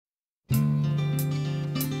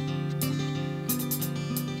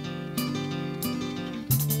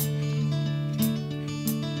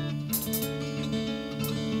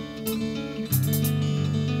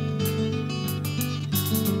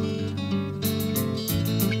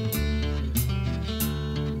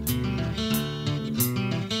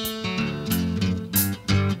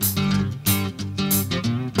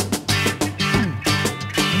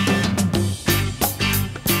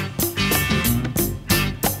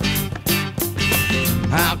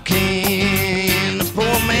How can a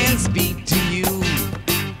poor man speak to you?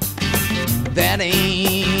 That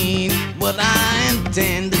ain't what I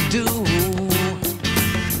intend to do.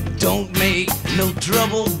 Don't make no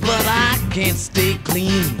trouble, but I can't stay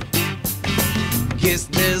clean. Guess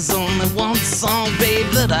there's only one song,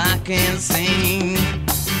 babe, that I can sing.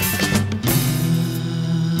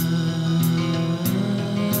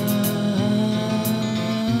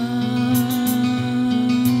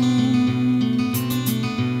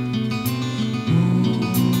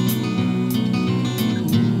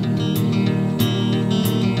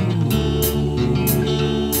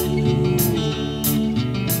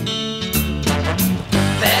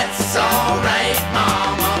 That's alright,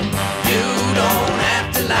 mama, you don't have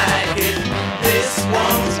to like it. This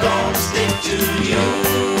one's gonna stick to you.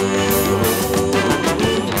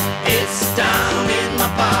 It's down in my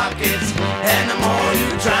pockets, and the more you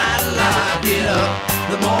try to lock it up,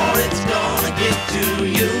 the more it's gonna get to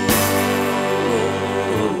you.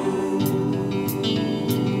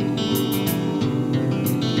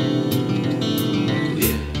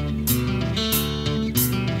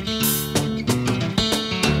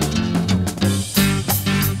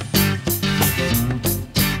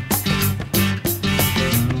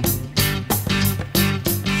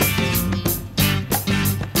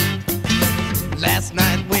 Last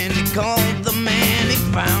night when he called the man, he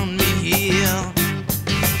found me here,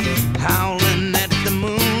 howling at the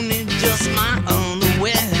moon in just my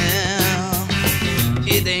underwear.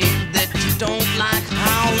 It ain't that you don't like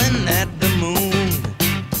howling at the moon.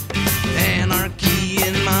 Anarchy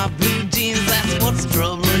in my blue jeans, that's what's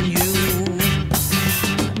troubling you.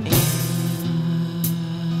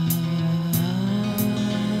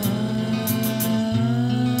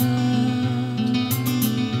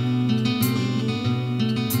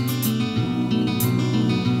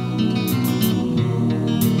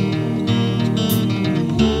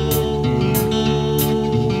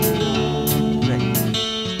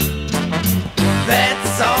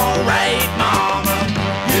 That's alright, mama,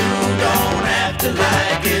 you don't have to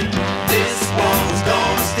like it. This one's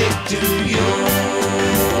gonna stick to you.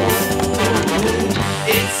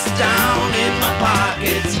 It's down in my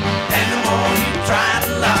pockets, and the more you try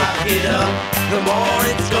to lock it up, the more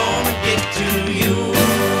it's gonna get to you.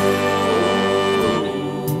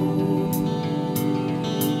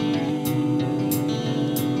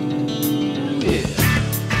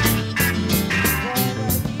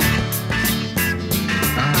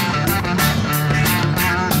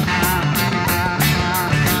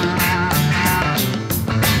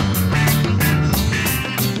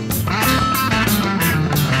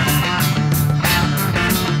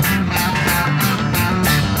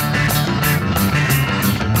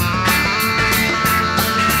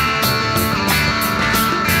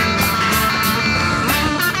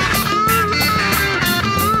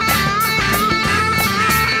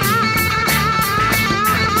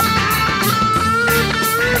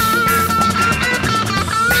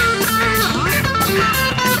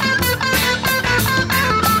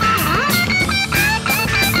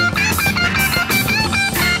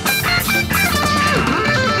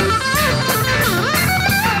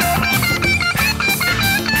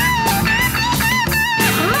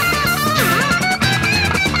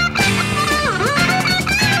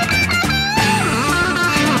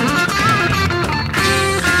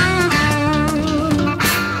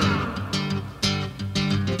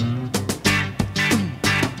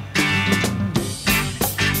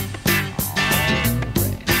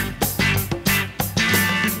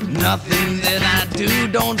 Nothing that I do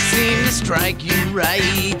don't seem to strike you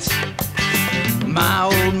right. My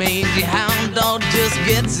old mangy hound dog just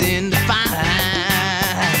gets in the fight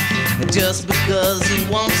just because he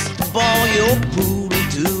wants to ball your poodle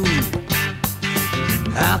too.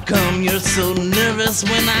 How come you're so nervous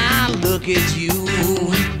when I look at you?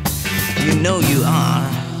 You know you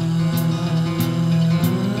are.